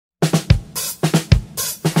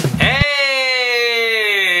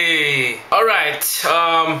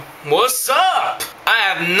What's up? I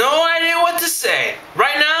have no idea what to say.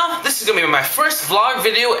 Right now, this is gonna be my first vlog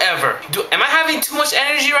video ever. Am I having too much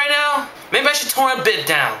energy right now? Maybe I should tone it a bit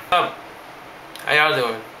down. How y'all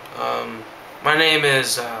doing? My name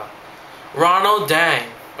is, Ronald Dang.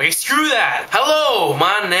 Okay, screw that. Hello,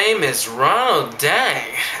 my name is Ronald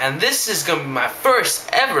Dang, and this is gonna be my first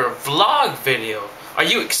ever vlog video. Are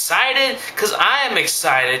you excited? Cause I am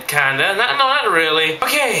excited, kinda. Not really.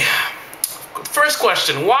 Okay. First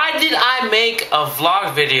question, why did I make a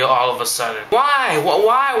vlog video all of a sudden? Why?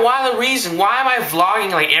 Why the reason? Why am I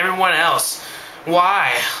vlogging like everyone else?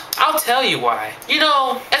 Why? I'll tell you why. You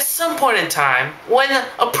know, at some point in time, when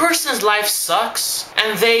a person's life sucks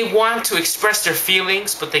and they want to express their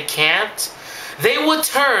feelings but they can't, they would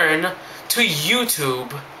turn to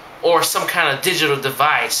YouTube or some kind of digital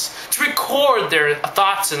device to record their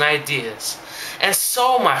thoughts and ideas. And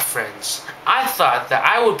so, my friends, I thought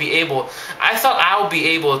I would be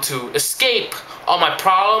able to escape all my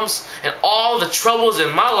problems and all the troubles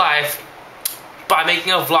in my life by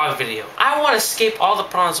making a vlog video. I want to escape all the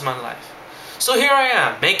problems in my life. So here I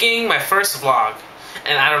am, making my first vlog.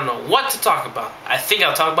 And I don't know what to talk about. I think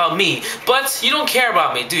I'll talk about me. But you don't care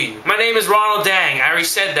about me, do you? My name is Ronald Dang. I already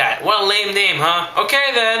said that. What a lame name, huh?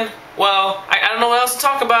 Okay then. Well, I don't know what else to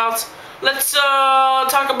talk about. Let's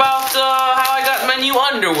talk about how I got my new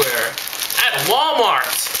underwear at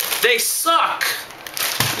Walmart. They suck.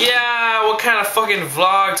 Yeah, what kind of fucking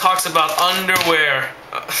vlog talks about underwear?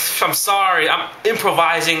 I'm sorry, I'm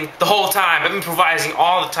improvising the whole time. I'm improvising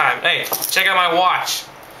all the time. Hey, check out my watch.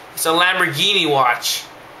 It's a Lamborghini watch.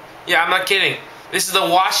 Yeah, I'm not kidding. This is the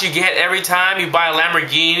watch you get every time you buy a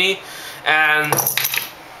Lamborghini. And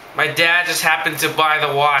my dad just happened to buy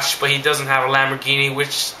the watch, but he doesn't have a Lamborghini,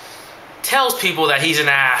 which tells people that he's an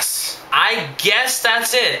ass. I guess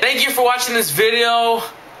that's it. Thank you for watching this video.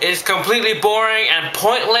 It's completely boring and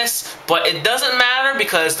pointless, but it doesn't matter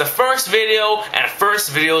because the first video and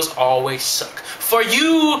first videos always suck. For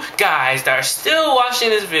you guys that are still watching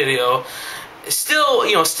this video,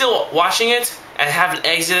 still watching it and haven't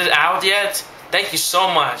exited out yet, thank you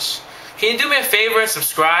so much. Can you do me a favor and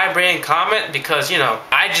subscribe, rate, and comment? Because, you know,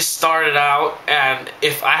 I just started out, and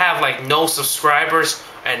if I have like no subscribers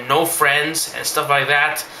and no friends and stuff like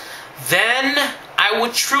that, then I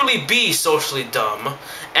would truly be socially dumb,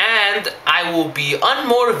 and I will be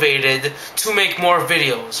unmotivated to make more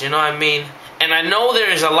videos, you know what I mean? And I know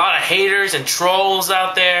there's a lot of haters and trolls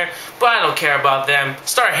out there, but I don't care about them.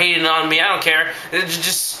 Start hating on me, I don't care.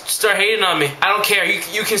 Just start hating on me. I don't care.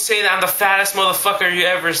 You can say that I'm the fattest motherfucker you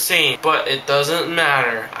ever seen, but it doesn't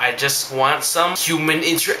matter. I just want some human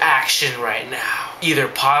interaction right now, either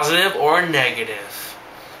positive or negative.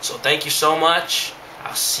 So thank you so much.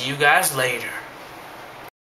 I'll see you guys later.